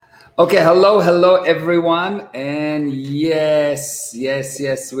Okay, hello everyone. And yes,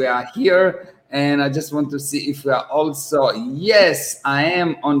 we are here. And I just want to see if we are also, yes, I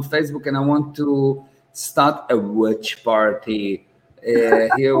am on Facebook and I want to start a watch party.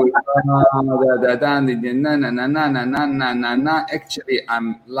 Here we go. Actually,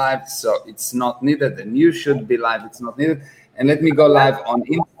 I'm live, so it's not needed. And you should be live, it's not needed. And let me go live on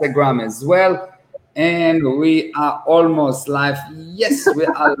Instagram as well. And we are almost live. Yes, we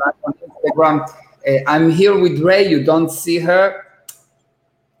are live on Instagram. I'm here with Ray. You don't see her.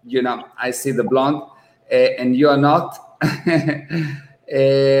 You know, I see the blonde, and you are not. And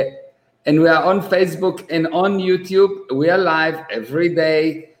we are on Facebook and on YouTube. We are live every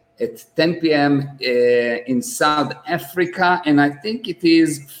day at 10 p.m. In South Africa. And I think it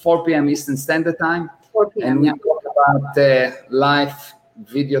is 4 p.m. Eastern Standard Time. 4 p.m. And we talk about live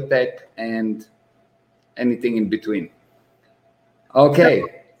video tape and anything in between. Okay,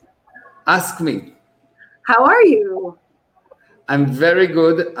 ask me. How are you? I'm very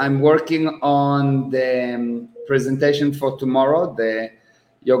good. I'm working on the presentation for tomorrow, the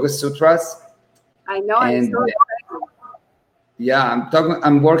Yoga Sutras. I know. I'm so excited. Yeah,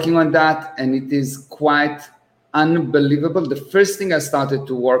 I'm working on that, and it is quite unbelievable. The first thing I started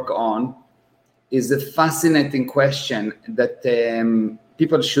to work on is a fascinating question that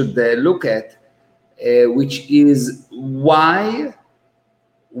people should look at. Which is why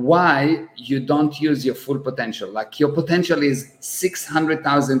you don't use your full potential. Like your potential is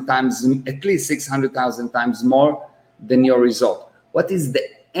 600,000 times, at least 600,000 times more than your result. What is the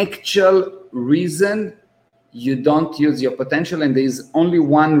actual reason you don't use your potential? And there is only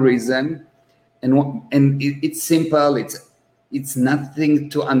one reason, and it's simple. It's nothing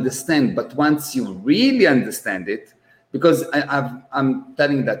to understand. But once you really understand it, because I'm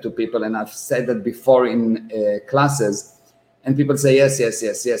telling that to people, and I've said that before in classes, and people say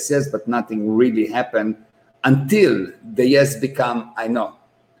yes, but nothing really happened until the yes become I know.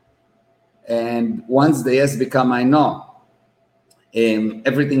 And once the yes become I know,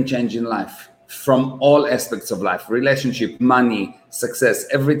 everything changed in life, from all aspects of life, relationship, money, success,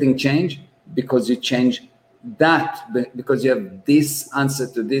 everything changed because you change that, because you have this answer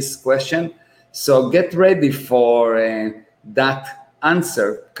to this question. So get ready for that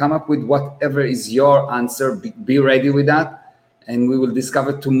answer. Come up with whatever is your answer. Be ready with that. And we will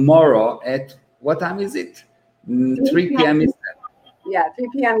discover tomorrow at, what time is it? 3 p.m. Eastern. Yeah, 3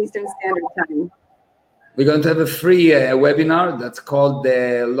 p.m. Eastern Standard Time. We're going to have a free webinar that's called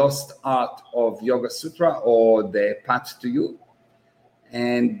The Lost Art of Yoga Sutra, or The Path to You.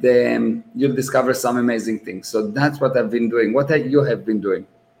 And you'll discover some amazing things. So that's what I've been doing. What you have been doing?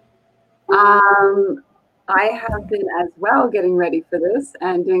 I have been as well getting ready for this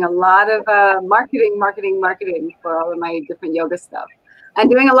and doing a lot of marketing for all of my different yoga stuff, and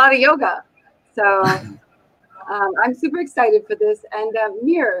doing a lot of yoga. So I'm super excited for this. And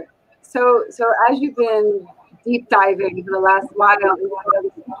Mir, so as you've been deep diving for the last while in Yoga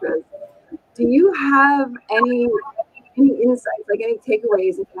Sutras, do you have any insights, like any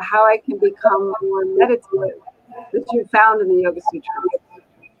takeaways into how I can become more meditative that you found in the Yoga Sutras?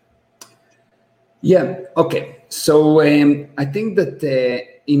 Yeah, okay. So I think that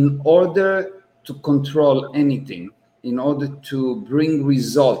in order to control anything, in order to bring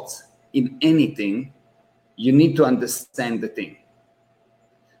results in anything, you need to understand the thing.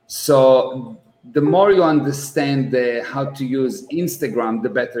 So the more you understand how to use Instagram, the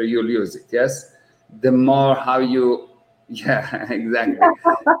better you'll use it, yes? The more how you, yeah, exactly.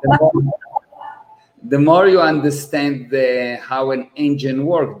 The more you understand how an engine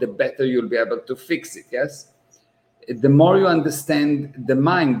works, the better you'll be able to fix it, yes? The more you understand the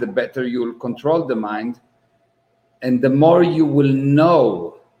mind, the better you'll control the mind. And the more you will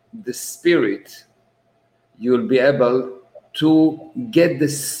know the spirit, you'll be able to get the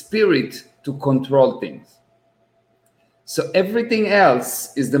spirit to control things. So everything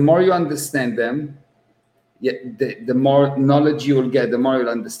else is, the more you understand them, the more knowledge you will get, the more you'll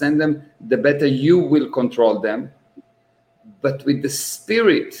understand them, the better you will control them. But with the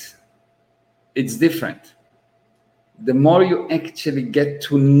spirit, it's different. The more you actually get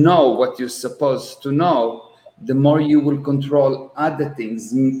to know what you're supposed to know, the more you will control other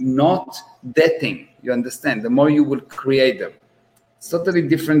things, not that thing. You understand? The more you will create them. It's totally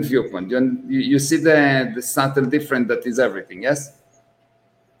different viewpoint. You see the subtle difference that is everything, yes?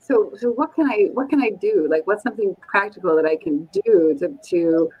 So what can I do? Like, what's something practical that I can do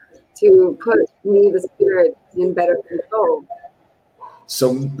to put me, the spirit, in better control?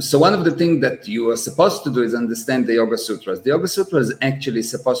 So one of the things that you are supposed to do is understand the Yoga Sutras. The Yoga Sutras is actually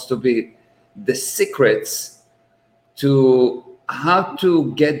supposed to be the secrets to how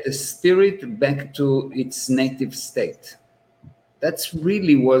to get the spirit back to its native state. That's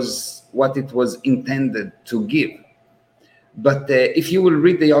really was what it was intended to give. But if you will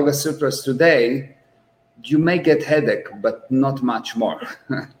read the Yoga Sutras today, you may get headache, but not much more.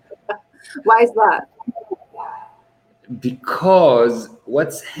 Why is that? Because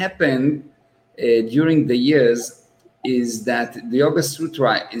what's happened during the years is that the Yoga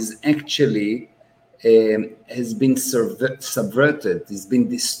Sutra is actually has been subverted, has been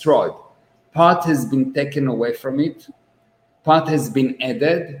destroyed. Part has been taken away from it, part has been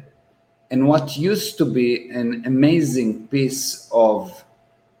added, and what used to be an amazing piece of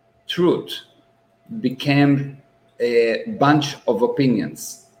truth became a bunch of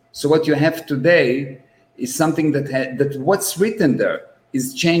opinions. So what you have today is something that what's written there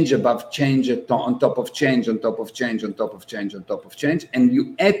is change above change, on top of change, on top of change, on top of change, on top of change. And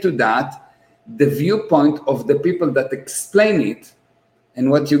you add to that the viewpoint of the people that explain it. And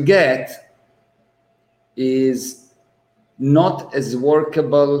what you get is not as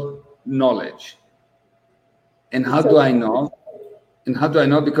workable knowledge. And how do I know? And how do I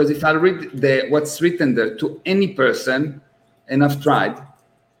know? Because if I read what's written there to any person, and I've tried,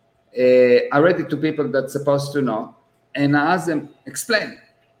 I read it to people that's supposed to know, and I asked them, explain.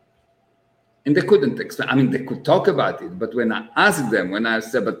 And they couldn't explain. I mean, they could talk about it, but when I asked them, when I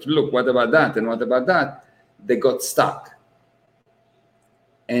said, but look, what about that? And what about that? They got stuck.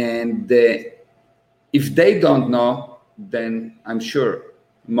 And if they don't know, then I'm sure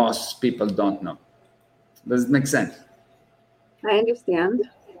most people don't know. Does it make sense? I understand.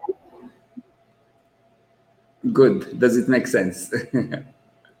 Good. Does it make sense?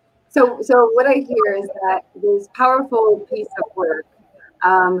 So what I hear is that this powerful piece of work,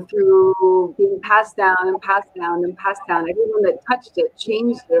 through being passed down and passed down and passed down, everyone that touched it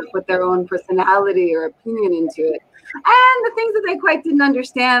changed it, put their own personality or opinion into it. And the things that they quite didn't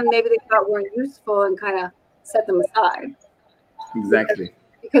understand, maybe they thought weren't useful, and kind of set them aside. Exactly.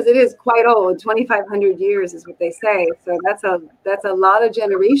 Because it is quite old, 2,500 years is what they say. So that's a lot of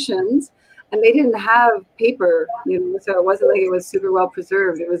generations, and they didn't have paper, so it wasn't like it was super well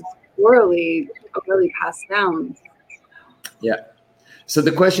preserved. It was orally passed down. Yeah. So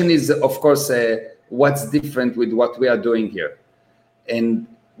the question is, of course, what's different with what we are doing here? And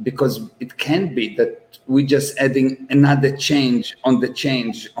because it can be that we're just adding another change on the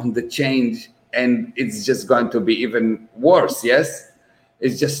change on the change, and it's just going to be even worse, yes?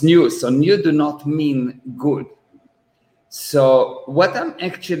 It's just new. So new do not mean good. So what I'm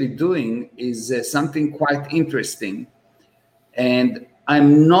actually doing is something quite interesting. And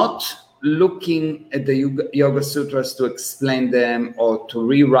I'm not looking at the Yoga Sutras to explain them or to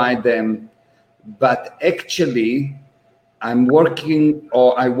rewrite them, but actually I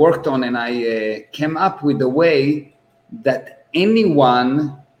worked on and I came up with a way that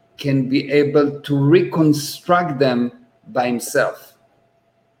anyone can be able to reconstruct them by himself.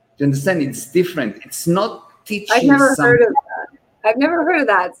 You understand? It's different. It's not teaching. I've never heard of that. I've never heard of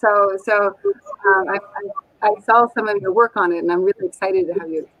that. So I saw some of your work on it, and I'm really excited to have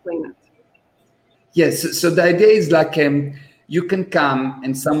you explain it. Yes. So the idea is like you can come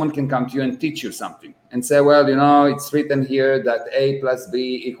and someone can come to you and teach you something and say, well, it's written here that A plus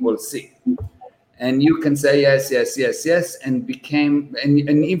B equals C. And you can say yes, yes, yes, yes, and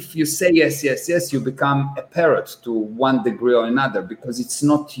if you say yes, yes, yes, you become a parrot to one degree or another because it's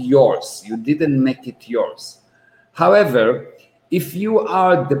not yours. You didn't make it yours. However, if you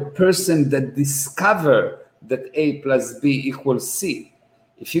are the person that discovered that A plus B equals C,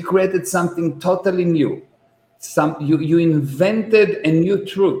 if you created something totally new, you invented a new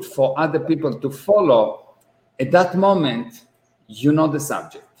truth for other people to follow, at that moment, you know the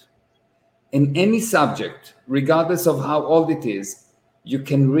subject. In any subject, regardless of how old it is, you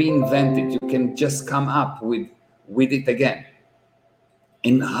can reinvent it. You can just come up with it again.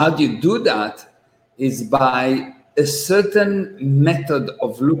 And how do you do that is by a certain method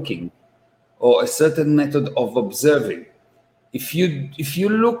of looking or a certain method of observing. If you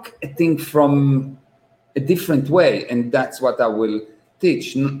look at things from a different way, and that's what I will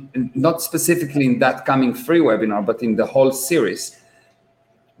teach, not specifically in that coming free webinar, but in the whole series.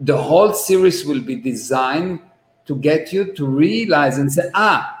 The whole series will be designed to get you to realize and say,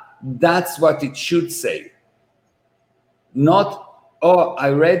 that's what it should say. Not, I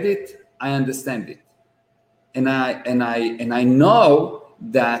read it, I understand it. And I know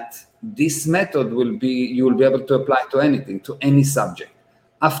that this method you will be able to apply to anything, to any subject.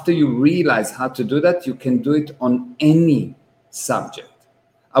 After you realize how to do that, you can do it on any subject.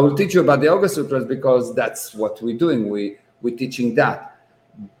 I will teach you about the Yoga Sutras because that's what we're doing. We're teaching that.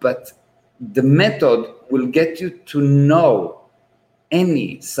 But the method will get you to know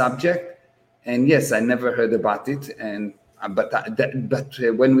any subject. And yes, I never heard about it. And but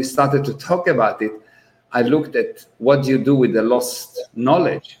when we started to talk about it, I looked at what do you do with the lost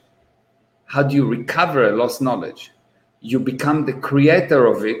knowledge? How do you recover a lost knowledge? You become the creator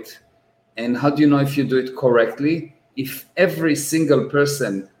of it. And how do you know if you do it correctly? If every single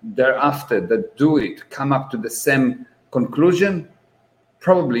person thereafter that do it come up to the same conclusion,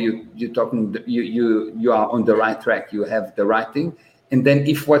 probably you are on the right track. You have the right thing. And then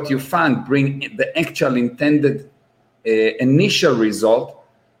if what you found bring the actual intended initial result,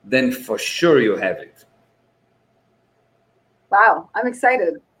 then for sure you have it. Wow, I'm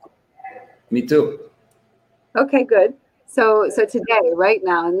excited. Me too. Okay, good. So today, right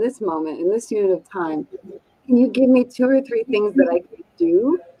now, in this moment, in this unit of time, can you give me 2 or 3 things that I could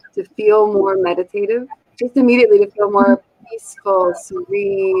do to feel more meditative? Just immediately to feel more peaceful,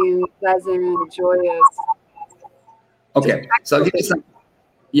 serene, pleasant, joyous. Okay, so I'll give you some.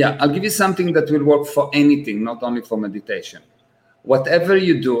 Yeah, I'll give you something that will work for anything, not only for meditation. Whatever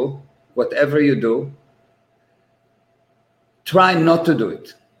you do, try not to do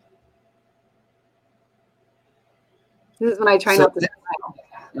it. This is when I try not to.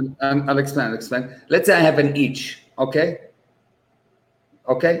 I'll explain. Let's say I have an itch, okay?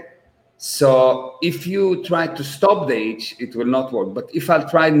 So if you try to stop the itch, it will not work. But if I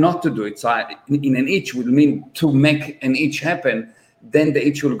try not to do it, so in an itch will mean to make an itch happen, then the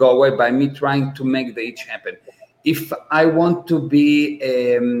itch will go away by me trying to make the itch happen. If I want to be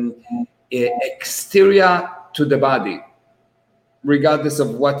exterior to the body, regardless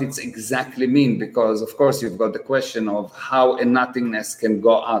of what it's exactly mean, because of course you've got the question of how a nothingness can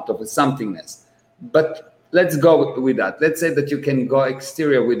go out of a somethingness. But let's go with that. Let's say that you can go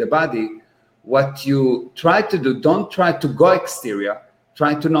exterior with the body. What you try to do, don't try to go exterior,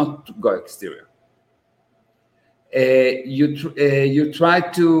 try to not go exterior. You try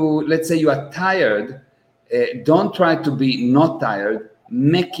to, let's say you are tired, don't try to be not tired,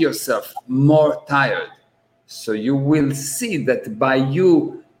 make yourself more tired. So you will see that by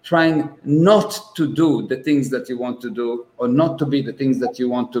you trying not to do the things that you want to do, or not to be the things that you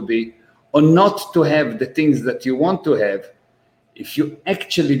want to be, or not to have the things that you want to have, if you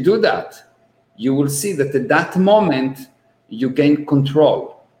actually do that, you will see that at that moment you gain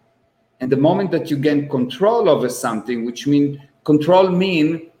control. And the moment that you gain control over something, which means control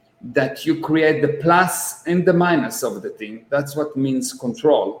mean that you create the plus and the minus of the thing. That's what means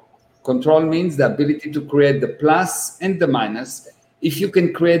control. Control means the ability to create the plus and the minus. If you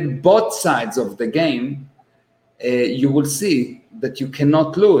can create both sides of the game, you will see that you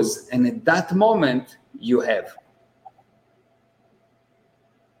cannot lose. And at that moment, you have.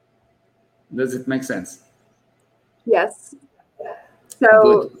 Does it make sense? Yes.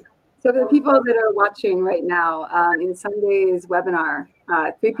 So for the people that are watching right now in Sunday's webinar,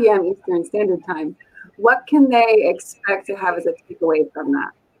 3 p.m. Eastern Standard Time, what can they expect to have as a takeaway from that?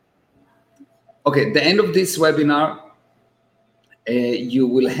 Okay, the end of this webinar, you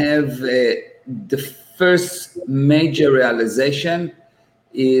will have the first major realization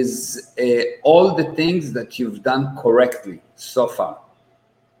is all the things that you've done correctly so far.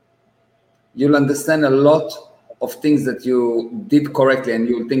 You'll understand a lot of things that you did correctly, and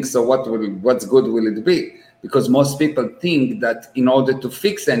you'll think, so what's good will it be? Because most people think that in order to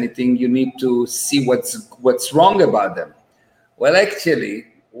fix anything, you need to see what's wrong about them. Well, actually,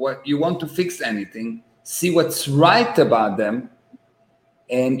 what you want to fix anything, see what's right about them,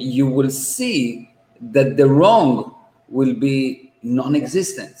 and you will see that the wrong will be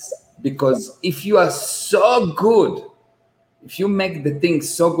non-existence. Because if you are so good, if you make the thing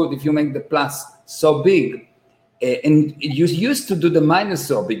so good, if you make the plus so big, and you used to do the minus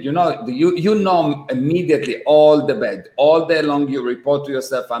so big, you know immediately all the bad. All day long you report to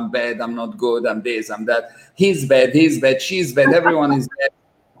yourself, I'm bad, I'm not good, I'm this, I'm that. He's bad, she's bad, everyone is bad.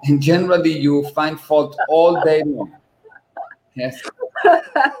 And generally you find fault all day long. Yes.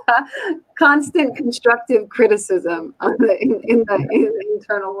 Constant constructive criticism in the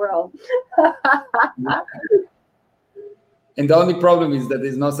internal world. And the only problem is that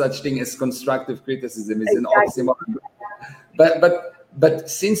there's no such thing as constructive criticism. It's exactly. An oxymoron. But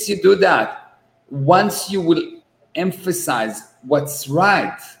since you do that, once you will emphasize what's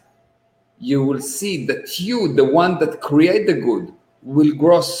right, you will see that you, the one that create the good, will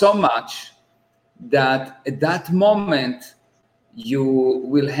grow so much that at that moment you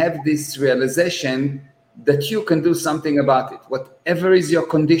will have this realization that you can do something about it. Whatever is your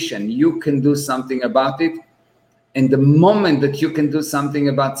condition, you can do something about it. And the moment that you can do something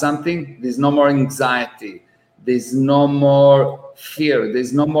about something, there's no more anxiety, there's no more fear,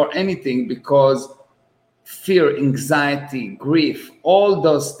 there's no more anything, because fear, anxiety, grief, all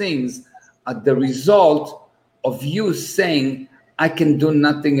those things are the result of you saying, I can do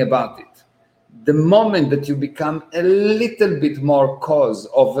nothing about it. The moment that you become a little bit more cause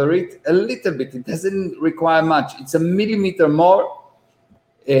over it, a little bit, it doesn't require much. It's a millimeter more.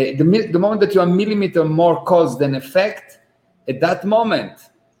 The moment that you are a millimeter more cause than effect, at that moment,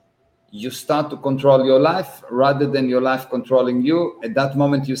 you start to control your life rather than your life controlling you. At that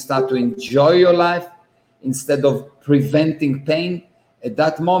moment, you start to enjoy your life instead of preventing pain. At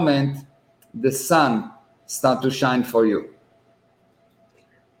that moment, the sun starts to shine for you.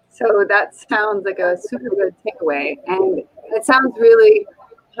 So that sounds like a super good takeaway. And it sounds really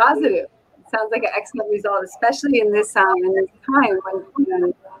positive. It sounds like an excellent result, especially in this time when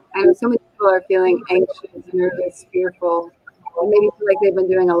I know so many people are feeling anxious, nervous, fearful, and maybe feel like they've been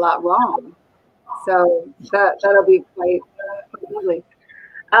doing a lot wrong. So that'll be quite lovely.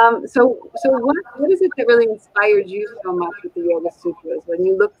 So what is it that really inspired you so much with the Yoga Sutras? When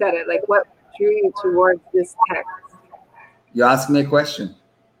you looked at it, like what drew you towards this text? You asked me a question.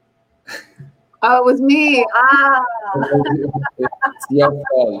 Oh, it was me. It's your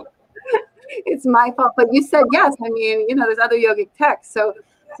fault. It's my fault. But you said yes. I mean, there's other yogic texts. So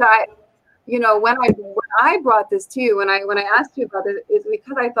I, when I brought this to you, when I asked you about it, is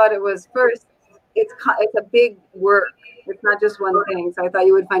because I thought it was first. It's a big work. It's not just one thing. So I thought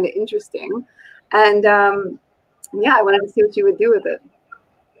you would find it interesting, and I wanted to see what you would do with it.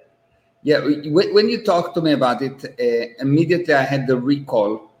 Yeah, when you talked to me about it, immediately I had the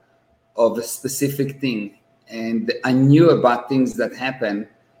recall of a specific thing, and I knew about things that happen,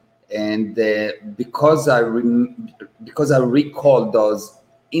 and because I recalled those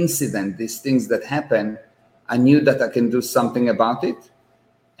incidents, these things that happen, I knew that I can do something about it.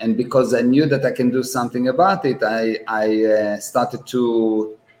 And because I knew that I can do something about it, I started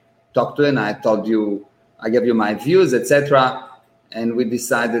to talk to you, and I gave you my views, etc. And we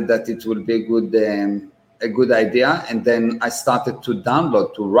decided that it would be a good idea. And then I started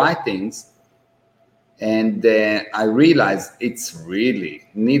to write things, and I realized it's really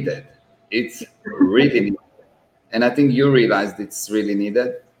needed. It's really needed. And I think you realized it's really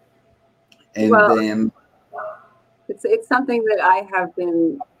needed. And it's something that I have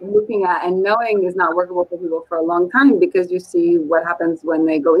been looking at and knowing is not workable for people for a long time, because you see what happens when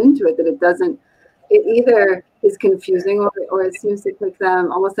they go into it, that it either is confusing or it seems to take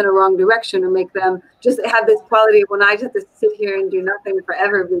them almost in a wrong direction, or make them just have this quality of, when I just have to sit here and do nothing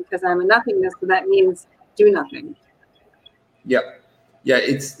forever because I'm a nothingness, so that means do nothing. Yeah.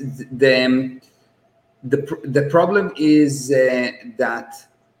 It's the problem is that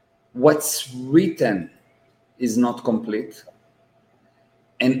what's written is not complete,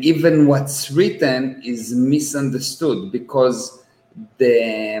 and even what's written is misunderstood, because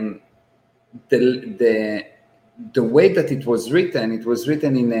the way that it was written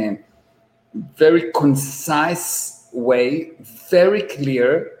in a very concise way, very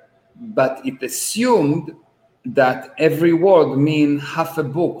clear, but it assumed that every word means half a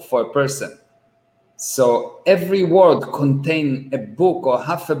book for a person. So every word contains a book or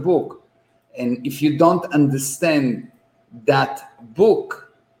half a book. And if you don't understand that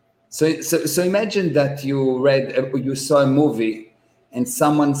book, so imagine that you saw a movie, and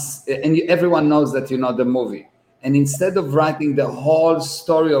everyone knows that you know the movie. And instead of writing the whole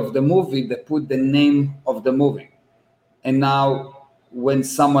story of the movie, they put the name of the movie. And now when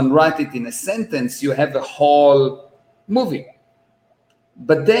someone writes it in a sentence, you have a whole movie.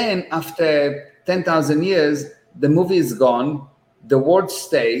 But then after 10,000 years, the movie is gone, the words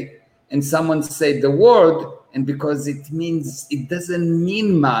stay, and someone say the word, and because it doesn't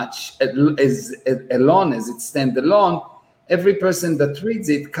mean much alone as it stands alone, every person that reads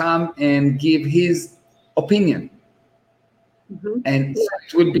it come and give his opinion. Mm-hmm. And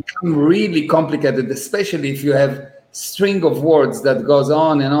it will become really complicated, especially if you have string of words that goes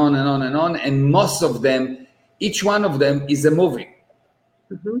on and on and on and on, and most of them, each one of them is a movie.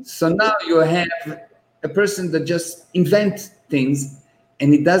 Mm-hmm. So now you have a person that just invents things,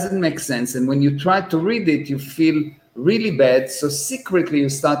 and it doesn't make sense. And when you try to read it, you feel really bad. So secretly you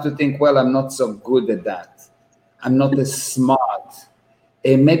start to think, well, I'm not so good at that. I'm not as smart.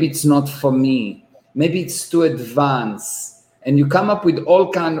 Maybe it's not for me. Maybe it's too advanced. And you come up with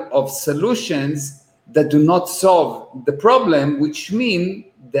all kinds of solutions that do not solve the problem, which mean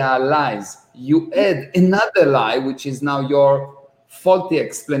they are lies. You add another lie, which is now your faulty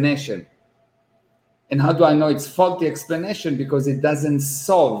explanation. And how do I know it's faulty explanation? Because it doesn't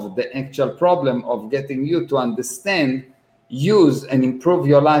solve the actual problem of getting you to understand, use, and improve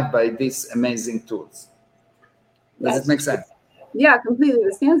your life by these amazing tools. Does it make sense? Yeah, completely.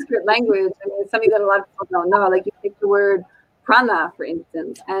 The Sanskrit language, I mean, it's something that a lot of people don't know. Like you take the word prana, for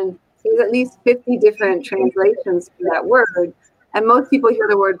instance, and there's at least 50 different translations for that word. And most people hear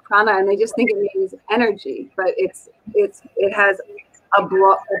the word prana and they just think it means energy, but it has a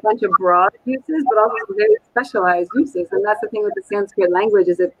bunch of broad uses, but also some very specialized uses. And that's the thing with the Sanskrit language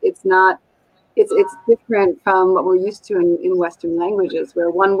is it's different from what we're used to in Western languages, where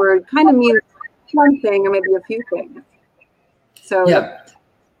one word kind of means one thing or maybe a few things. So yeah,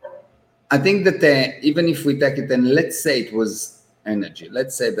 I think that even if we take it and let's say it was energy,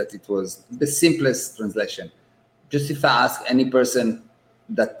 let's say that it was the simplest translation. Just if I ask any person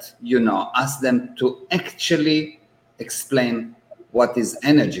that ask them to actually explain what is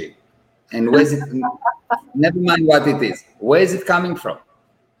energy and where is it, never mind what it is, where is it coming from?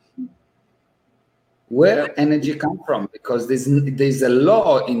 Where energy come from? Because there's a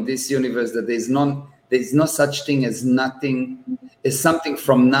law in this universe that there's no such thing as nothing, is something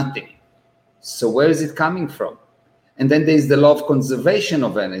from nothing. So where is it coming from? And then there's the law of conservation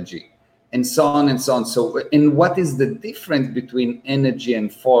of energy, and so on and so on. So, and what is the difference between energy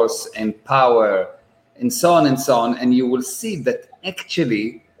and force and power, and so on and so on? And you will see that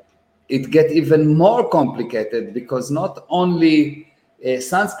actually it gets even more complicated, because not only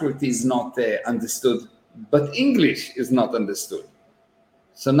Sanskrit is not understood, but English is not understood.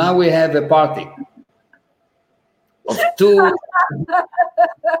 So now we have a party of two.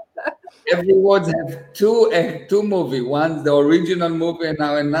 Every words have two movie. One's the original movie, and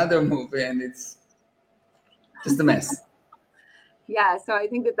now another movie, and it's just a mess. Yeah, so I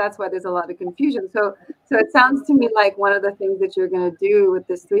think that's why there's a lot of confusion. So it sounds to me like one of the things that you're going to do with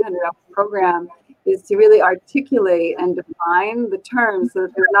this 300-hour program is to really articulate and define the terms so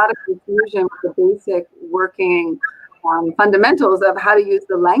that there's not a confusion with the basic working fundamentals of how to use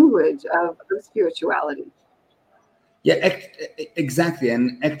the language of spirituality. Yeah, exactly.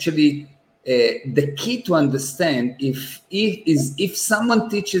 And actually, the key to understand if someone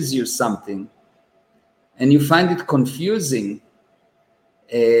teaches you something and you find it confusing,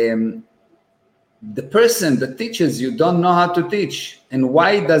 the person that teaches you don't know how to teach. And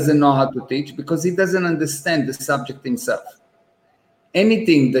why he doesn't know how to teach? Because he doesn't understand the subject himself.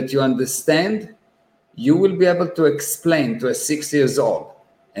 Anything that you understand, you will be able to explain to a 6 years old.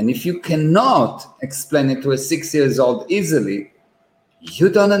 And if you cannot explain it to a 6 years old easily, you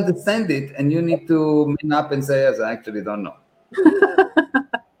don't understand it, and you need to man up and say, yes, I actually don't know.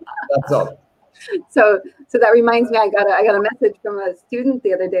 That's all. So that reminds me, I got a message from a student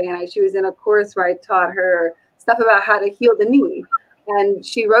the other day, and she was in a course where I taught her stuff about how to heal the knee. And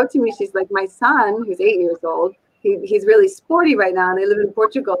she wrote to me, she's like, my son, who's 8 years old, he's really sporty right now, and they live in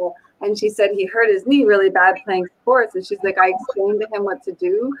Portugal. And she said he hurt his knee really bad playing sports. And she's like, I explained to him what to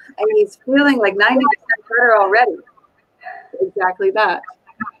do, and he's feeling like 90% better already. Exactly that.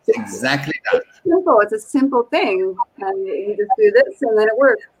 Exactly that. It's simple. It's a simple thing. And you just do this, and then it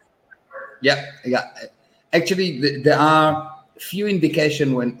works. Yeah. Actually, there are few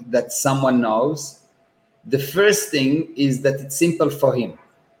indications that someone knows. The first thing is that it's simple for him.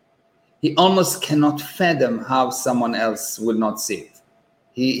 He almost cannot fathom how someone else will not see it.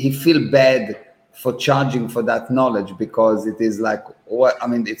 He feel bad for charging for that knowledge, because it is like, what? I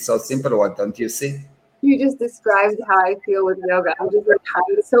mean, it's so simple. What don't you see? You just described how I feel with yoga. I'm just like,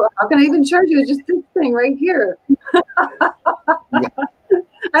 so how can I even charge you? It's just this thing right here. Yeah. And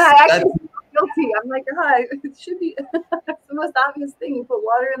I actually feel guilty. I'm like, it should be it's the most obvious thing. You put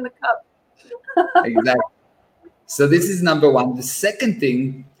water in the cup. Exactly. So this is number one. The second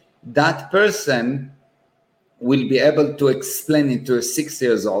thing, that person will be able to explain it to a 6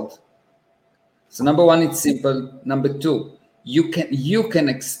 years old. So number one, it's simple. Number two, you can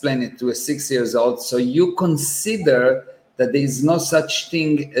explain it to a 6 years old. So you consider that there is no such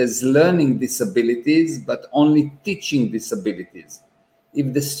thing as learning disabilities, but only teaching disabilities.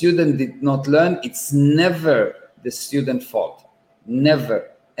 If the student did not learn, it's never the student's fault.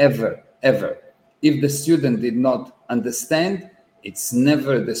 Never, ever, ever. If the student did not understand, it's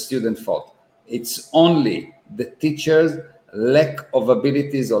never the student's fault. It's only the teacher's lack of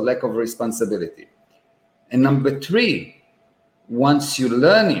abilities or lack of responsibility. And number three, once you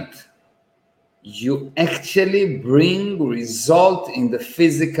learn it, you actually bring result in the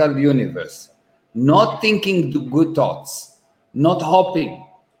physical universe. Not thinking good thoughts, not hoping,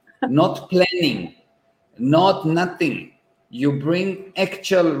 not planning, not nothing. You bring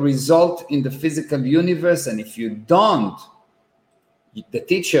actual result in the physical universe. And if you don't, the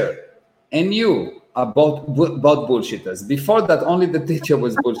teacher and you are both bullshitters. Before that, only the teacher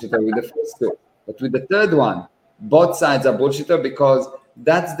was bullshitter with the first two. But with the third one, both sides are bullshitter, because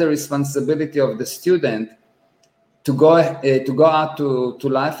that's the responsibility of the student to go out to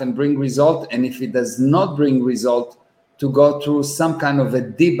life and bring result. And if it does not bring result, to go through some kind of a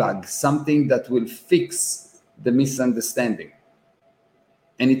debug, something that will fix the misunderstanding.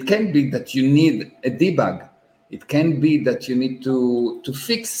 And it can be that you need a debug. It can be that you need to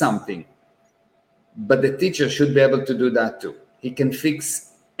fix something. But the teacher should be able to do that too. He can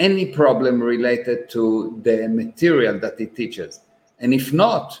fix any problem related to the material that he teaches. And if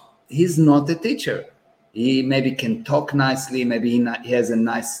not, he's not a teacher. He maybe can talk nicely, maybe he has a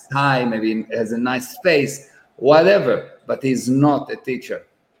nice tie, maybe he has a nice face, whatever, but he's not a teacher.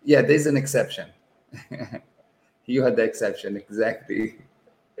 Yeah, there's an exception. You had the exception, exactly.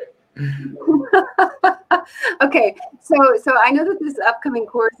 Okay, so I know that this upcoming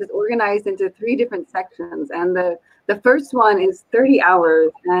course is organized into 3 different sections, and the first one is 30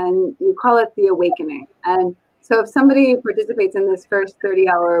 hours, and you call it the awakening. And so if somebody participates in this first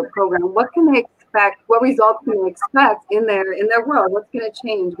 30-hour program, what can they expect? What results can they expect in their world? What's going to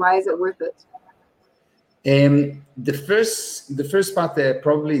change? Why is it worth it? The first part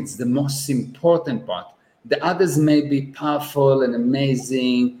probably it's the most important part. The others may be powerful and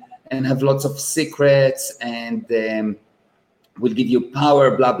amazing and have lots of secrets and will give you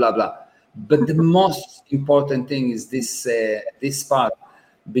power, blah, blah, blah. But the most important thing is this part,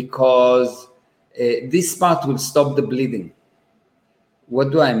 because this part will stop the bleeding.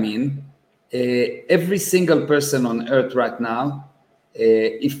 What do I mean? Every single person on earth right now,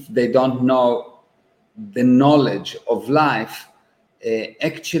 if they don't know the knowledge of life,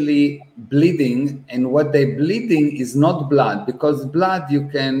 actually bleeding, and what they're bleeding is not blood, because blood you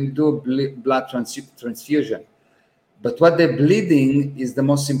can do blood transfusion. But what they're bleeding is the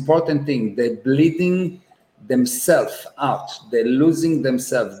most important thing. They're bleeding themselves out. They're losing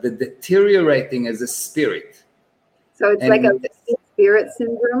themselves. They're deteriorating as a spirit. So it's like a spirit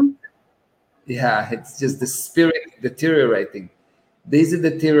syndrome? Yeah, it's just the spirit deteriorating. There's a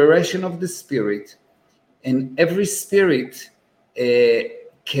deterioration of the spirit, and every spirit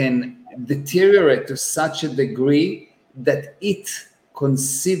can deteriorate to such a degree that it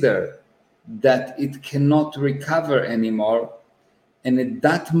consider that it cannot recover anymore. And at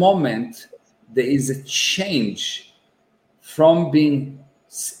that moment, there is a change from being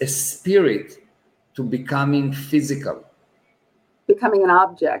a spirit to becoming physical. Becoming an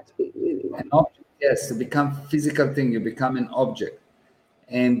object. An object, yes, to become physical thing, you become an object.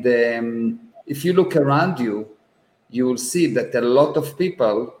 And if you look around you, you will see that a lot of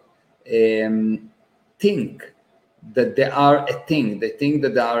people think that they are a thing. They think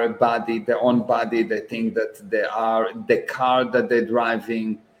that they are a body, their own body. They think that they are the car that they're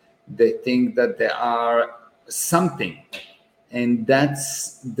driving. They think that they are something. And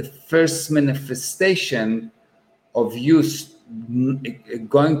that's the first manifestation of you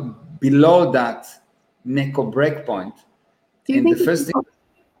going below that make or break point. And the first thing...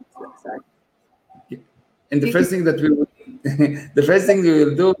 Sorry. And the first thing that we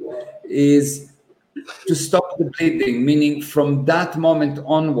will do is to stop the bleeding, meaning from that moment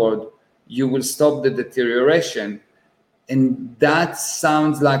onward, you will stop the deterioration. And that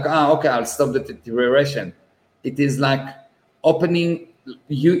sounds like, okay, I'll stop the deterioration. It is like opening,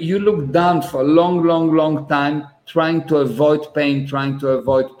 you look down for a long time, trying to avoid pain, trying to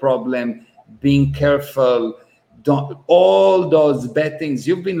avoid problem, being careful, all those bad things.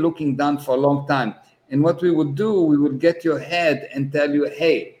 You've been looking down for a long time. And what we would do, we would get your head and tell you,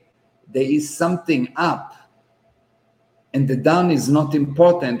 hey, there is something up. And the down is not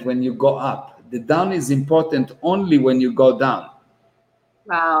important when you go up. The down is important only when you go down.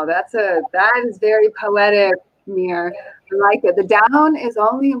 Wow, that is very poetic, Mir. I like it. The down is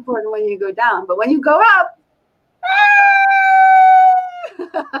only important when you go down, but when you go up,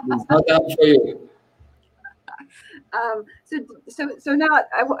 it's not down for you. So now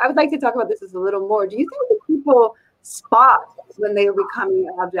I would like to talk about this a little more. Do you think that people spot when they are becoming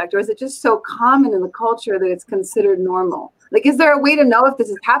an object, or is it just so common in the culture that it's considered normal? Like, is there a way to know if this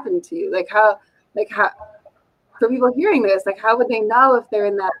has happened to you? Like how for people hearing this, like how would they know if they're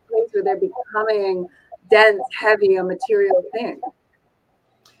in that place where they're becoming dense, heavy, a material thing?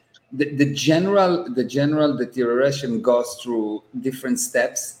 The general deterioration goes through different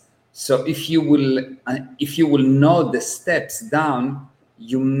steps. So if you will know the steps down,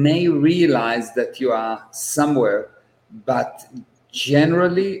 you may realize that you are somewhere. But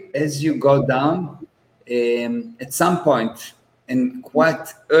generally, as you go down, at some point, and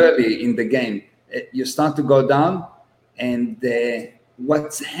quite early in the game, you start to go down, and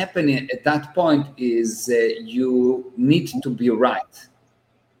what's happening at that point is you need to be right.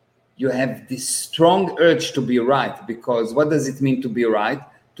 You have this strong urge to be right, because what does it mean to be right?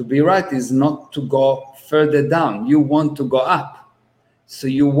 to be right is not to go further down. You want to go up. So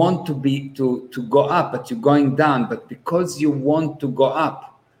you want to go up, but you're going down. But because you want to go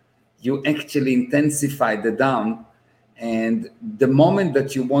up, you actually intensify the down. And the moment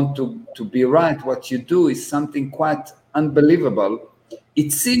that you want to be right, what you do is something quite unbelievable.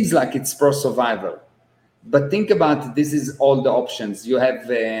 It seems like it's pro-survival. But think about it, this is all the options. You have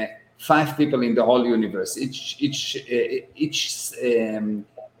 5 people in the whole universe. Each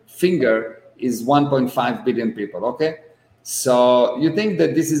finger is 1.5 billion people, okay? So you think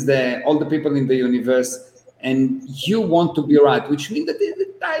that this is all the people in the universe, and you want to be right, which means that there's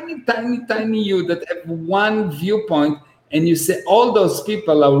a tiny you that have one viewpoint, and you say all those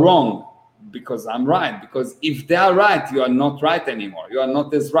people are wrong because I'm right. Because if they are right, you are not right anymore. You are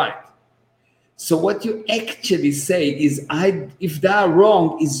not as right. So what you actually say is, if they are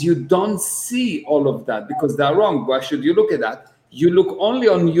wrong, is you don't see all of that because they are wrong. Why should you look at that? You look only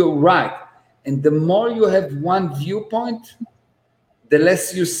on your right. And the more you have one viewpoint, the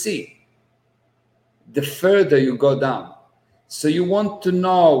less you see, the further you go down. So you want to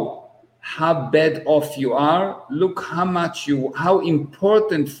know how bad off you are. Look how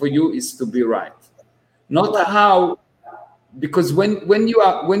important for you is to be right. Not how, because when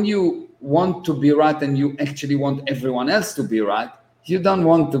you want to be right and you actually want everyone else to be right, you don't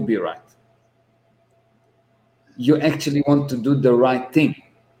want to be right. You actually want to do the right thing.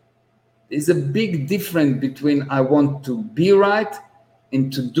 There's a big difference between I want to be right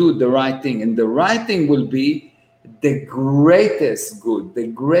and to do the right thing. And the right thing will be the greatest good, the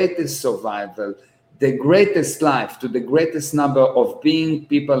greatest survival, the greatest life to the greatest number of being,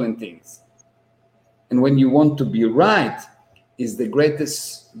 people, and things. And when you want to be right, is the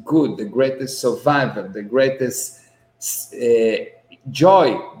greatest good, the greatest survival, the greatest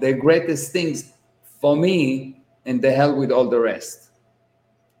joy, the greatest things for me, and the hell with all the rest.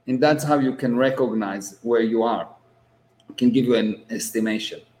 And that's how you can recognize where you are. I can give you an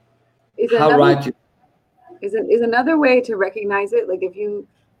estimation. Is another way to recognize it, like if you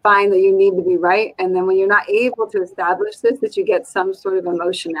find that you need to be right, and then when you're not able to establish this, that you get some sort of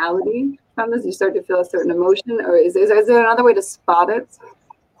emotionality from this, you start to feel a certain emotion, or is there another way to spot it?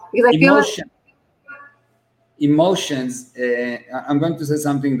 Because I feel emotions. I'm going to say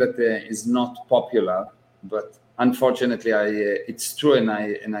something that is not popular, but unfortunately, it's true,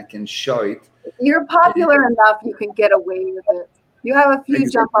 and I can show it. You're popular enough; you can get away with it. You have a few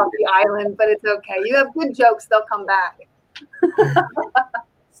jump off the island, but it's okay. You have good jokes; they'll come back.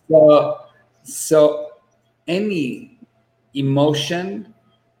 So any emotion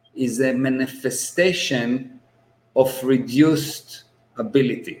is a manifestation of reduced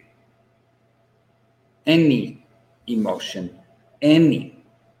ability. Any emotion, any.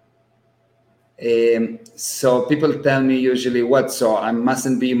 So people tell me usually, what? So I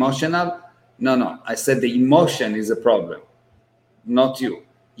mustn't be emotional? No. I said the emotion is a problem, not you.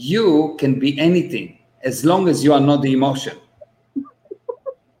 You can be anything as long as you are not the emotion.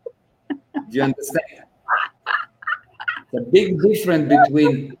 Do you understand? The big difference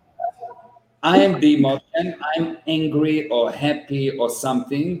between I am the emotion, I'm angry or happy or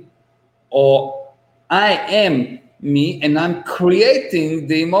something, or I am me and I'm creating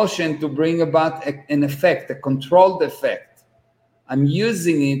the emotion to bring about an effect, a controlled effect. I'm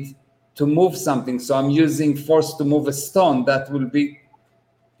using it to move something. So I'm using force to move a stone. That will be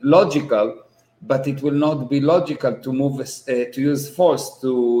logical, but it will not be logical to use force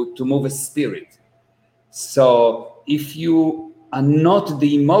to move a spirit. So if you are not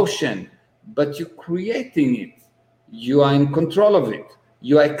the emotion, but you're creating it, you are in control of it,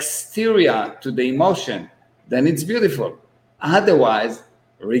 you are exterior to the emotion, then it's beautiful. Otherwise,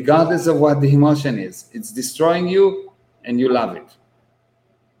 regardless of what the emotion is, it's destroying you and you love it.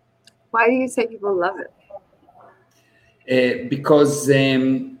 Why do you say people love it? Because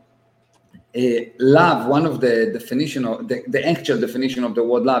love, one of the definition of the actual definition of the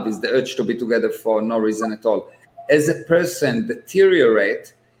word love is the urge to be together for no reason at all. As a person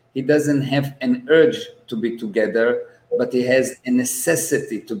deteriorates, he doesn't have an urge to be together, but he has a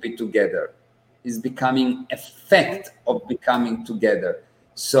necessity to be together. He's becoming a fact of becoming together.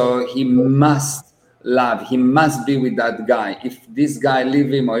 So he must love, he must be with that guy. If this guy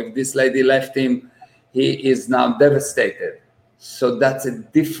leave him or if this lady left him, he is now devastated. So that's a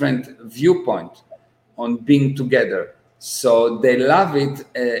different viewpoint on being together. So they love it,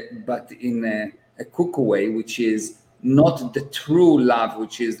 but in a cuckoo way, which is not the true love,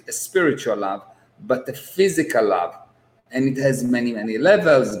 which is a spiritual love, but a physical love. And it has many, many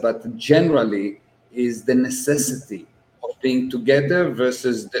levels, but generally is the necessity of being together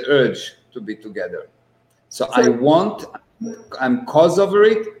versus the urge to be together. So I want I'm cause over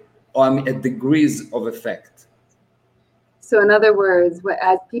it, or I'm at degrees of effect. So in other words,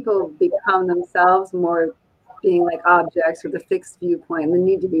 as people become themselves more being like objects with a fixed viewpoint and the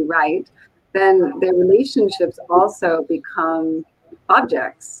need to be right, then their relationships also become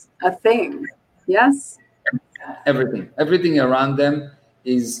objects, a thing. Yes? Everything around them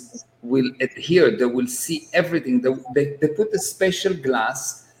will adhere. They will see everything. They put a special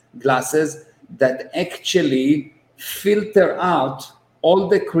glasses that actually filter out all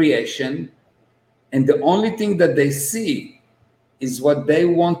the creation, and the only thing that they see is what they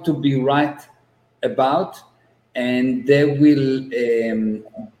want to be right about, and they will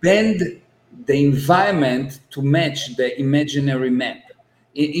bend the environment to match the imaginary map.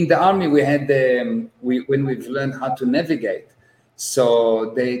 In the army, we had when we've learned how to navigate.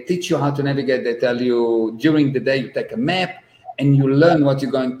 So they teach you how to navigate. They tell you during the day you take a map and you learn what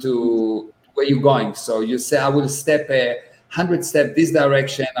you're going to, where you're going. So you say, I will step 100 steps this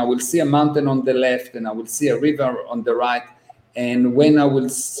direction. I will see a mountain on the left, and I will see a river on the right. And when I will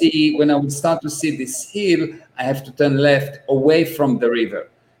start to see this hill, I have to turn left away from the river.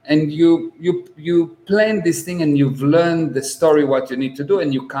 And you plan this thing, and you've learned the story, what you need to do,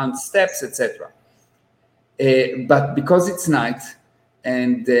 and you count steps, etc. But because it's night,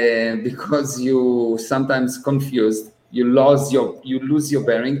 and because you sometimes confused, you lose your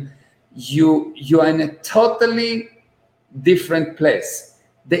bearing, you are in a totally different place.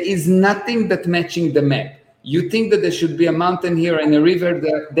 There is nothing that matching the map. You think that there should be a mountain here and a river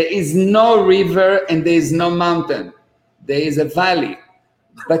there. There is no river and there is no mountain. There is a valley.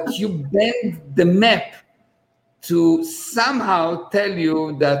 But you bend the map to somehow tell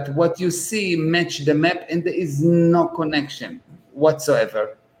you that what you see match the map, and there is no connection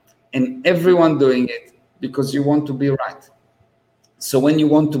whatsoever. And everyone doing it because you want to be right. So when you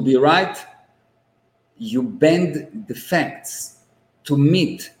want to be right, you bend the facts to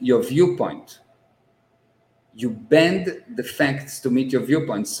meet your viewpoint. You bend the facts to meet your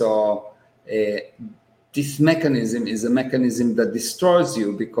viewpoint. So this mechanism is a mechanism that destroys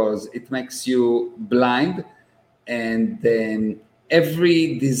you because it makes you blind, and then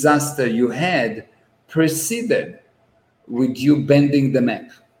every disaster you had preceded with you bending the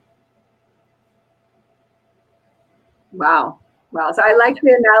map. Wow. So I like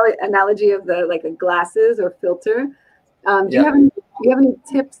the analogy of the like a glasses or filter. Do you have any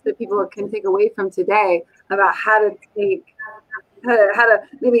tips that people can take away from today about how to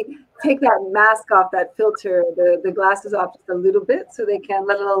maybe take that mask off, that filter, the glasses off just a little bit, so they can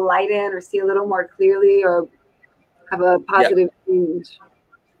let a little light in or see a little more clearly or have a positive change?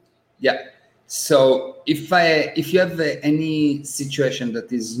 Yeah. So if you have any situation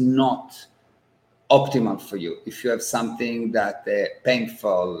that is not optimal for you, if you have something that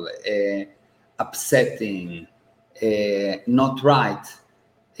painful, upsetting, not right,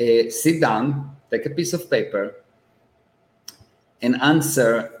 sit down, take a piece of paper, and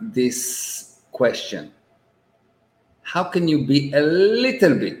answer this question. How can you be a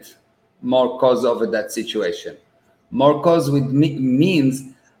little bit more cause over that situation? More cause with me means,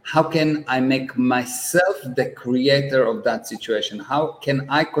 how can I make myself the creator of that situation? How can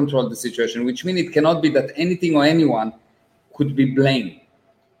I control the situation? Which means it cannot be that anything or anyone could be blamed.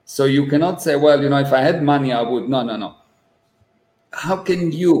 So you cannot say, well, if I had money, I would. No. How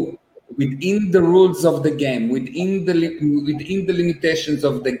can you, within the rules of the game, within the limitations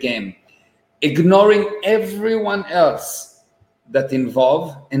of the game, ignoring everyone else that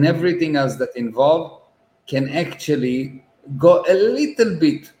involved and everything else that involved, can actually go a little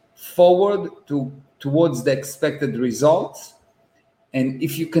bit forward towards the expected results? And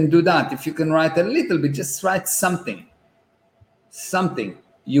if you can do that, if you can write a little bit, just write something,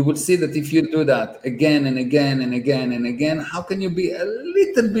 you will see that if you do that again and again and again and again, how can you be a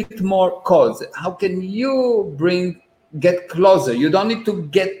little bit more cause? How can you get closer? You don't need to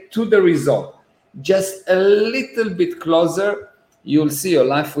get to the result, just a little bit closer. You'll see your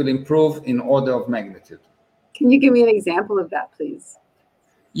life will improve in order of magnitude. Can you give me an example of that, please?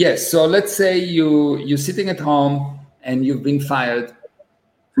 Yes. So let's say you're sitting at home and you've been fired.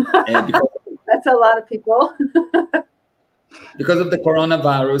 That's a lot of people. Because of the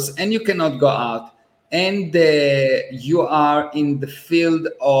coronavirus, and you cannot go out, and you are in the field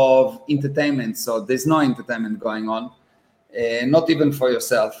of entertainment. So there's no entertainment going on, not even for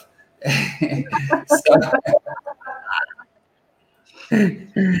yourself.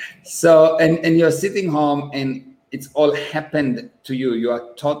 So and you're sitting home and it's all happened to you. You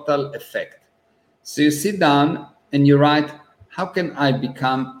are total effect. So you sit down and you write, how can I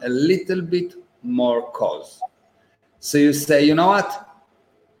become a little bit more cause? So you say, you know what?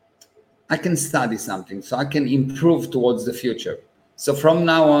 I can study something, so I can improve towards the future. So from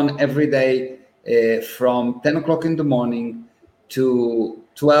now on, every day, from 10 o'clock in the morning to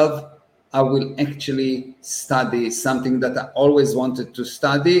 12, I will actually study something that I always wanted to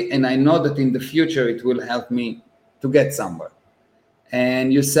study. And I know that in the future, it will help me to get somewhere.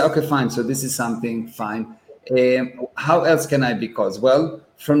 And you say, okay, fine. So this is something fine. How else can I? Because, well,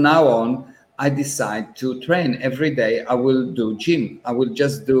 from now on, I decide to train every day. I will do gym. I will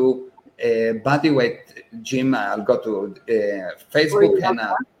just do body weight gym. I'll go to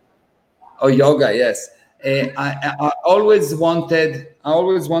Facebook or yoga. Yes. I always wanted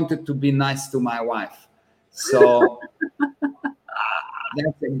to be nice to my wife. So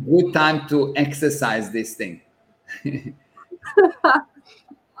that's a good time to exercise this thing.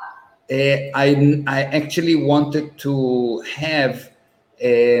 I actually wanted to have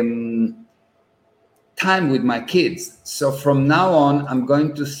time with my kids. So from now on, I'm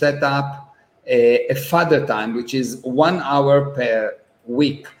going to set up a father time, which is 1 hour per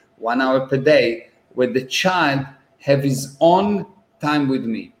week, 1 hour per day, where the child have his own time with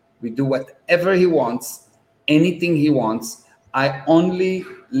me. We do whatever he wants, anything he wants. I only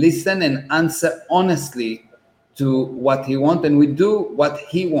listen and answer honestly to what he wants, and we do what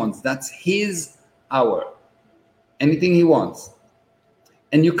he wants. That's his hour. Anything he wants.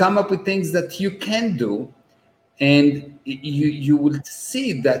 And you come up with things that you can do, and you will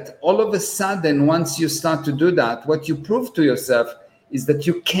see that all of a sudden, once you start to do that, what you prove to yourself is that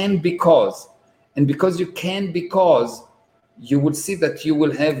you can because. And because you can because, you will see that you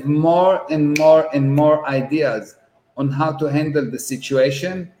will have more and more and more ideas on how to handle the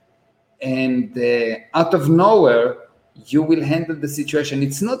situation. And out of nowhere, you will handle the situation.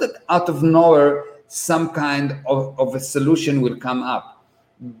 It's not that out of nowhere, some kind of a solution will come up.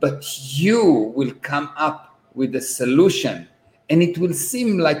 But you will come up with a solution, and it will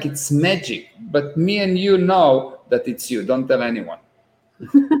seem like it's magic. But me and you know that it's you. Don't tell anyone.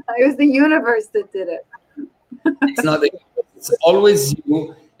 It was the universe that did it. It's not the universe. It's always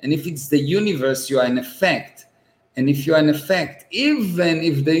you. And if it's the universe, you are in effect. And if you are in effect, even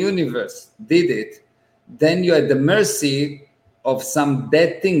if the universe did it, then you are at the mercy of some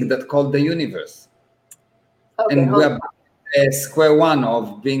dead thing that called the universe. Okay, and we are square one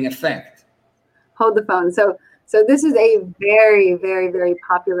of being effect. Hold the phone. So this is a very, very, very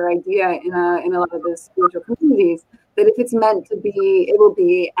popular idea in a lot of the spiritual communities, that if it's meant to be, it will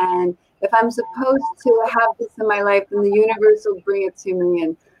be. And if I'm supposed to have this in my life, then the universe will bring it to me.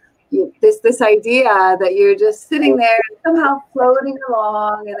 And this idea that you're just sitting there somehow floating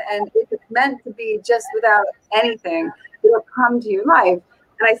along, and if it's meant to be just without anything, it'll come to your life.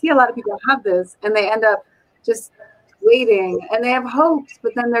 And I see a lot of people have this, and they end up just waiting, and they have hopes,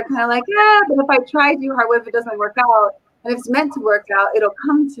 but then they're kind of like, yeah, but if I try too hard, what if it doesn't work out? And if it's meant to work out, it'll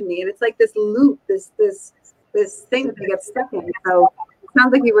come to me. And it's like this loop, this thing that they get stuck in. So it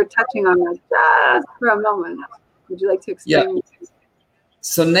sounds like you were touching on that just for a moment. Would you like to explain? Yeah.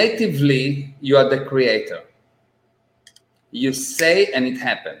 So natively, you are the creator. You say and it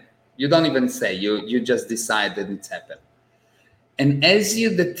happened. You don't even say, you just decide that it's happened. And as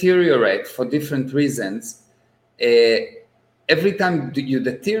you deteriorate for different reasons, every time you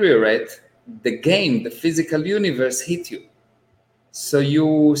deteriorate, the physical universe hit you. So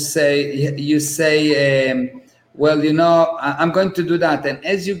you say, well, I'm going to do that. And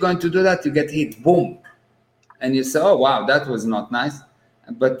as you're going to do that, you get hit, boom. And you say, oh, wow, that was not nice.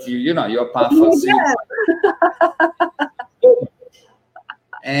 But you're powerful.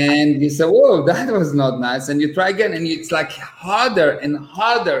 And you say, whoa, that was not nice. And you try again, and it's like harder and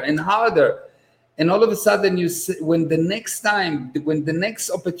harder and harder. And all of a sudden, when the next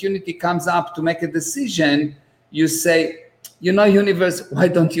opportunity comes up to make a decision, you say, universe, why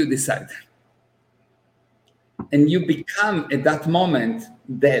don't you decide? And you become, at that moment,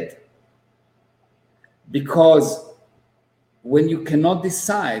 dead. Because when you cannot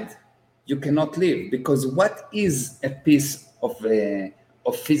decide, you cannot live. Because what is a piece of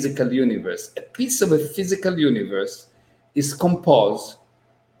physical universe? A piece of a physical universe is composed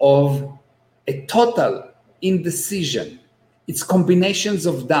of a total indecision. It's combinations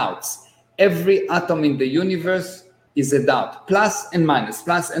of doubts. Every atom in the universe is a doubt. Plus and minus,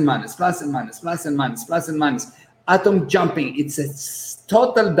 plus and minus, plus and minus, plus and minus, plus and minus. Atom jumping, it's a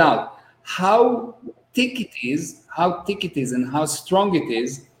total doubt. How thick it is and how strong it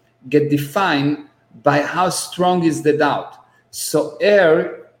is get defined by how strong is the doubt. So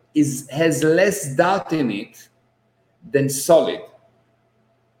air has less doubt in it than solid.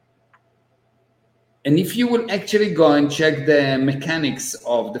 And if you will actually go and check the mechanics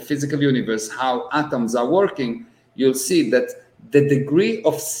of the physical universe, how atoms are working, you'll see that the degree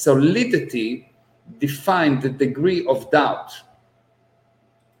of solidity defines the degree of doubt.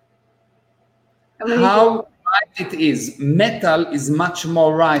 How right it is. Metal is much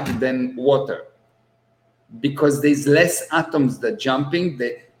more right than water because there's less atoms that jumping,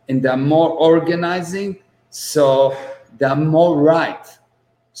 and they're more organizing, so they're more right.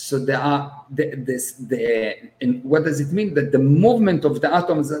 So there are and what does it mean? That the movement of the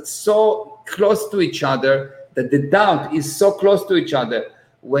atoms are so close to each other that the doubt is so close to each other,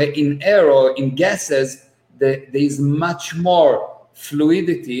 where in air or in gases, there is much more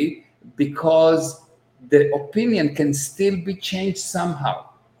fluidity because the opinion can still be changed somehow.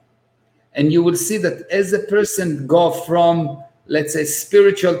 And you will see that as a person go from, let's say,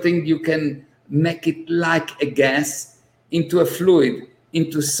 spiritual thing, you can make it like a gas into a fluid,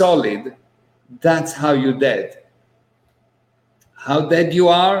 into solid. That's how you're dead. How dead you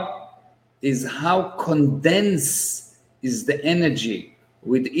are is how condensed is the energy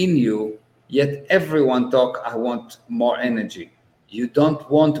within you, yet everyone talk, I want more energy. You don't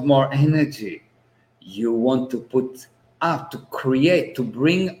want more energy. You want to put up, to create, to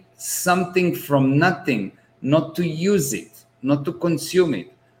bring something from nothing, not to use it, not to consume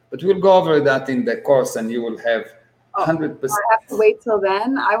it. But we'll go over that in the course and you will have 100%. I have to wait till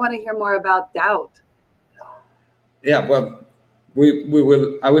then. I want to hear more about doubt. Yeah, well, we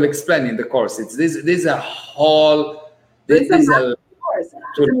will. I will explain in the course. It's this is a whole. This is a course.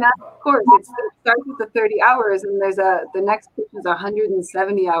 It's a massive course. It starts with the 30 hours, and there's the next is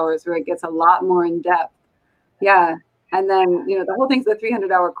 170 hours where it gets a lot more in depth. Yeah, and then the whole thing's a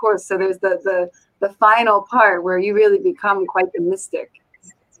 300-hour course. So there's the final part where you really become quite the mystic.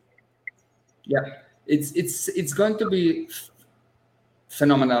 Yeah, it's going to be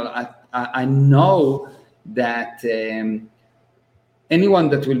phenomenal. I know that anyone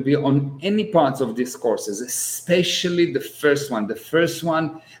that will be on any parts of these courses, especially the first one,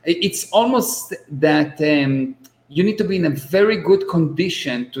 it's almost that you need to be in a very good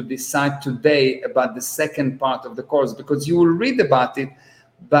condition to decide today about the second part of the course, because you will read about it,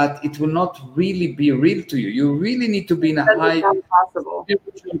 but it will not really be real to you. You really need to be in a high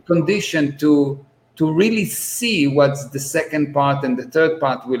spiritual condition to really see what's the second part and the third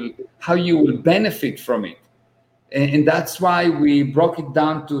part how you will benefit from it. And that's why we broke it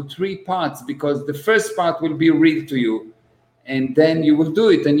down to 3 parts, because the first part will be real to you, and then you will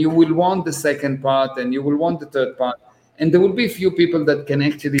do it, and you will want the second part, and you will want the third part. And there will be a few people that can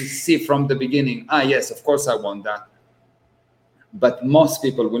actually see from the beginning, yes, of course I want that. But most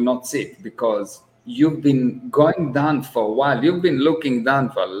people will not see it because you've been going down for a while. You've been looking down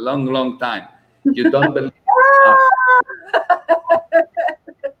for a long, long time. You don't believe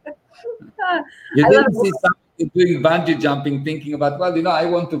You didn't see somebody doing bungee jumping thinking about, I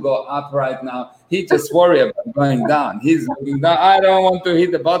want to go up right now. He just worry about going down. He's looking down. I don't want to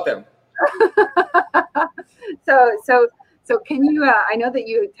hit the bottom. So can you, I know that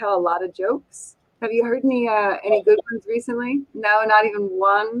you tell a lot of jokes. Have you heard any good ones recently? No, not even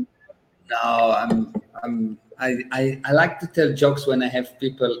one? No, I like to tell jokes when I have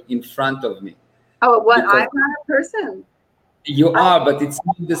people in front of me. Oh, what? I'm not a person. You are, but it's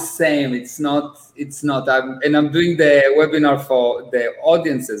not the same. It's not. I'm doing the webinar for the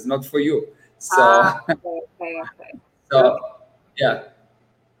audiences, not for you. So, okay. So, yeah.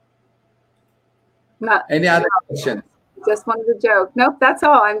 Any other questions? Just wanted to joke. Nope, that's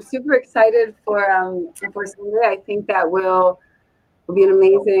all. I'm super excited for Sunday. I think that will be an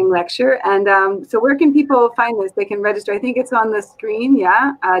amazing lecture. And so where can people find this? They can register. I think it's on the screen.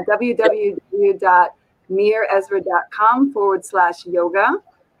 Yeah. www.mirezra.com/yoga.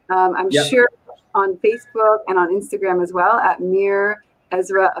 I'm sure on Facebook and on Instagram as well at Mir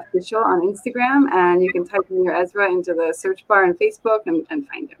Ezra Official on Instagram. And you can type Mir Ezra into the search bar on Facebook and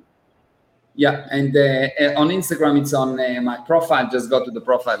find him. Yeah, and on Instagram, it's on my profile. Just go to the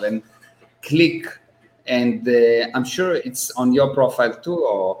profile and click, and I'm sure it's on your profile too.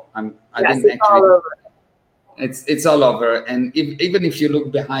 Or I didn't actually. All over. It's all over, and even if you look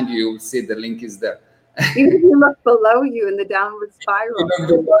behind you, you'll see the link is there. Even if you look below you in the downward spiral,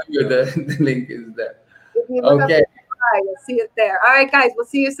 the link is there. If you look up the sky, you'll see it there. All right, guys, we'll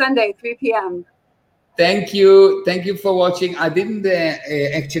see you Sunday, 3 p.m. Thank you for watching. I didn't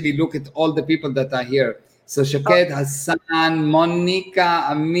actually look at all the people that are here. So Shaked, Hassan, Monica,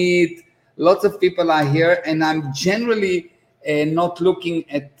 Amit, lots of people are here, and I'm generally not looking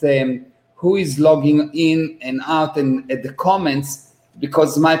at who is logging in and out and at the comments,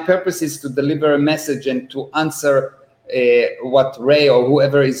 because my purpose is to deliver a message and to answer what Ray or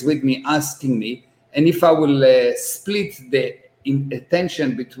whoever is with me asking me. And if I will split the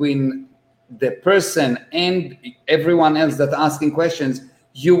attention between the person and everyone else that asking questions,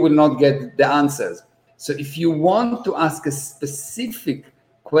 you will not get the answers. So if you want to ask a specific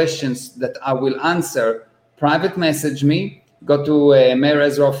questions that I will answer, private message me, go to Meir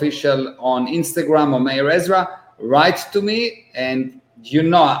Ezra Official on Instagram or Meir Ezra, write to me, and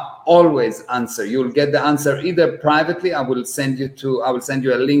I always answer. You'll get the answer either privately. I will send you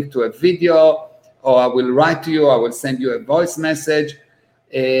a link to a video, or I will write to you. I will send you a voice message.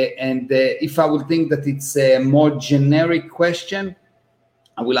 And if I will think that it's a more generic question,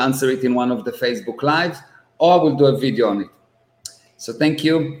 I will answer it in one of the Facebook Lives, or I will do a video on it. So thank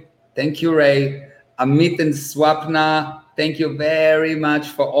you, Ray. Amit and Swapna, thank you very much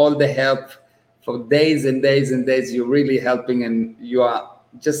for all the help. For days and days and days, you're really helping, and you are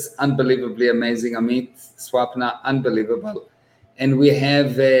just unbelievably amazing, Amit, Swapna, unbelievable. And we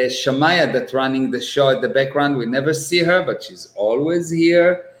have Shamaya that's running the show at the background. We never see her, but she's always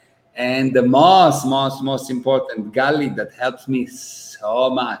here. And the most important, Gali, that helps me so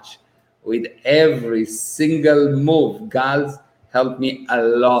much with every single move. Gal helped me a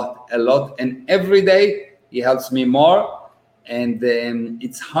lot. And every day he helps me more. And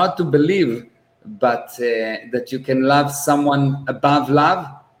it's hard to believe, but that you can love someone above love.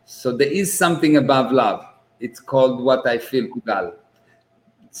 So there is something above love. It's called What I Feel, Gal.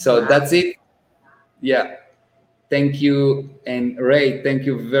 So that's it. Yeah. Thank you. And Ray, thank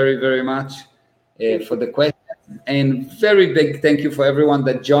you very, very much for the question. And very big thank you for everyone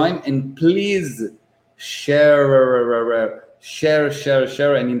that joined. And please share,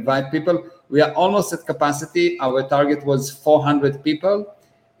 and invite people. We are almost at capacity. Our target was 400 people.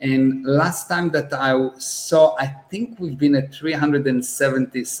 And last time that I saw, I think we've been at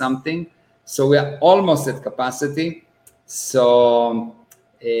 370 something. So we are almost at capacity. So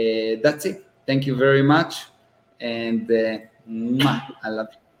that's it. Thank you very much. And I love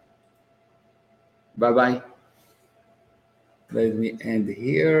you. Bye-bye. Let me end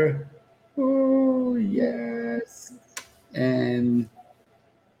here. Oh, yes. And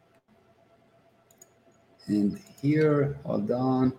here, hold on.